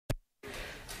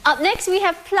Up next, we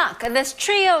have Pluck. This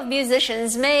trio of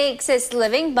musicians makes its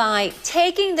living by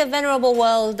taking the venerable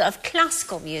world of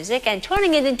classical music and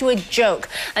turning it into a joke.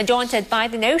 Daunted by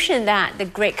the notion that the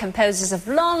great composers of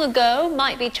long ago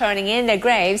might be turning in their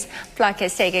graves, Pluck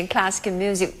has taken classical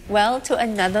music well to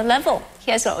another level.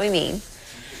 Here's what we mean.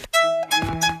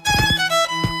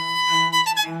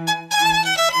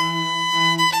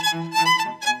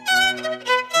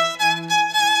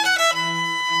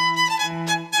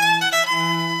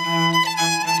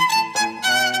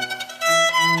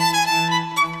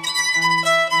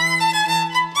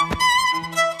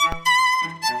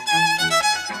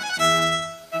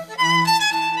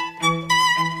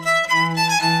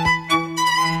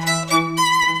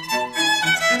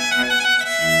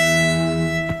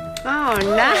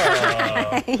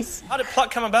 Nice. How did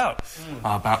Pluck come about?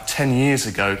 About 10 years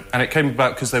ago, and it came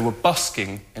about because they were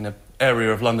busking in an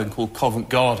area of London called Covent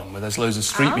Garden, where there's loads of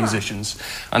street musicians,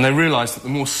 and they realised that the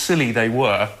more silly they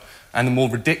were and the more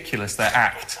ridiculous their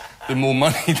act, the more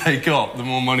money they got, the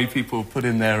more money people put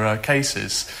in their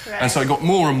cases. Right. And so it got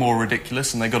more and more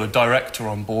ridiculous, and they got a director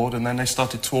on board, and then they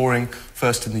started touring,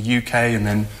 first in the UK and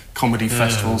then comedy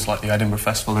festivals like the Edinburgh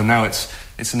Festival, and now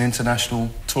it's an international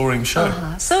touring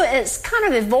show. So it's kind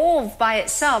of evolved by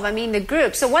itself, I mean, the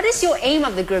group. So what is your aim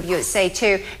of the group, you would say,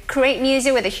 to create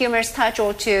music with a humorous touch,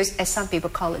 or to, as some people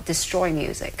call it, destroy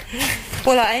music?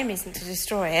 Well, our aim isn't to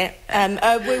destroy it.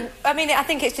 I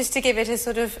think it's just to give it a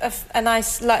sort of a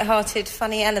nice, light-hearted,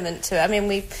 funny element to it. I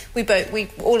mean,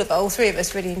 all three of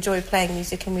us really enjoy playing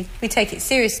music, and we take it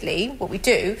seriously, what we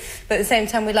do, but at the same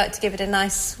time we like to give it a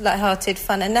nice, light-hearted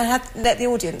fun, and let the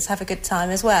audience have a good time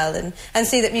as well, and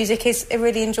see that music is a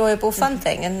really enjoyable, fun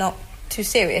thing and not too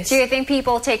serious. Do you think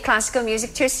people take classical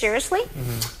music too seriously?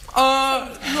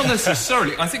 Not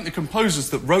necessarily. I think the composers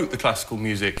that wrote the classical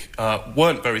music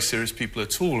weren't very serious people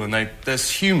at all, and there's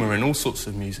humour in all sorts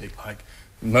of music. Like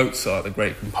Mozart, the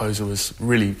great composer, was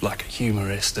really like a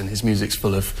humorist, and his music's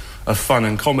full of fun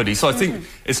and comedy. So I think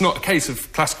it's not a case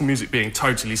of classical music being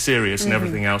totally serious and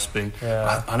everything else being...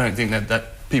 I don't think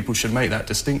that people should make that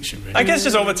distinction, really. I guess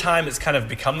just over time it's kind of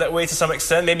become that way to some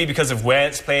extent, maybe because of where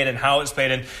it's played and how it's played,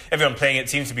 and everyone playing it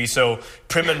seems to be so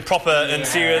prim and proper and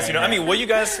serious, you know. I mean, were you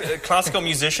guys classical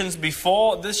musicians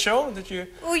before this show? Did you?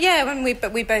 Well, yeah,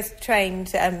 we both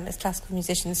trained as classical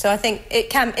musicians, so I think it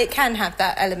can have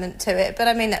that element to it, but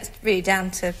I mean, that's really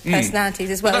down to personalities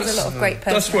as well. There's a lot of great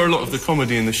personalities. That's where a lot of the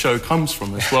comedy in the show comes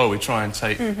from as well. We try and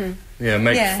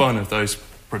make fun of those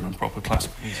prim and proper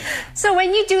classical music. So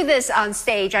when you do this on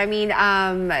stage, I mean,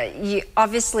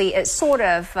 obviously it's sort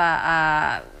of,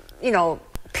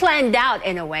 planned out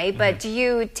in a way, but do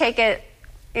you take it,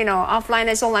 offline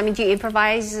as well? I mean, do you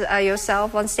improvise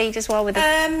yourself on stage as well with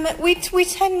the... We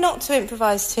tend not to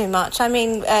improvise too much. I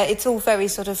mean, it's all very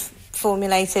sort of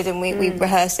formulated, and we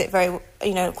rehearse it very,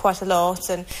 quite a lot.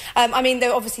 And, I mean,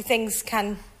 there obviously things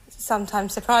can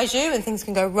sometimes surprise you, and things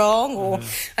can go wrong, or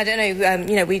I don't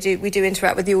know. We do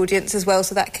interact with the audience as well,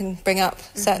 so that can bring up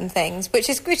certain things, which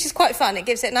is quite fun. It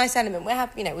gives it a nice element. We're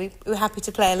happy, we're happy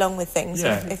to play along with things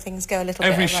if things go a little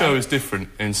bit. Every show is different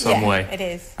in some way. It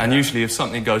is. And usually, if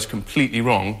something goes completely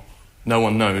wrong, no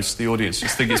one knows. The audience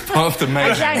just think it's part of the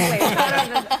mayhem. Exactly.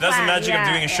 That's the magic of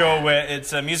doing a show where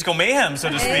it's musical mayhem, so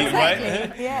to speak, right?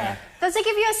 Yeah. Does it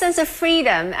give you a sense of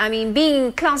freedom? I mean,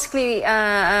 being classically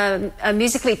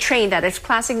musically trained, that is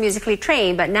classic musically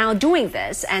trained, but now doing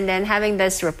this and then having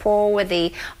this rapport with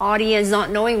the audience,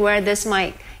 not knowing where this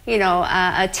might,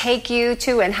 take you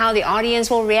to and how the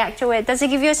audience will react to it. Does it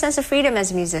give you a sense of freedom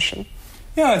as a musician?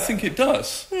 Yeah, I think it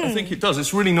does. I think it does.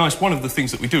 It's really nice. One of the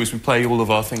things that we do is we play all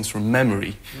of our things from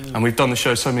memory. And we've done the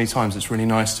show so many times, it's really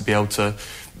nice to be able to...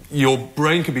 Your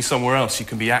brain can be somewhere else. You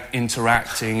can be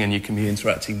interacting, and you can be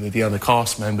interacting with the other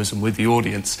cast members and with the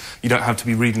audience. You don't have to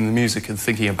be reading the music and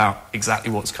thinking about exactly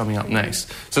what's coming up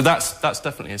next. So that's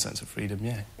definitely a sense of freedom,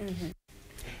 yeah.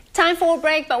 Time for a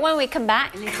break, but when we come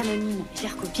back...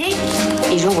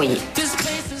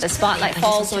 The spotlight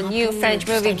falls on new French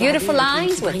movie Beautiful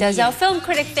Eyes. What does our film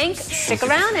critic think? Stick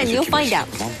around and you'll find out.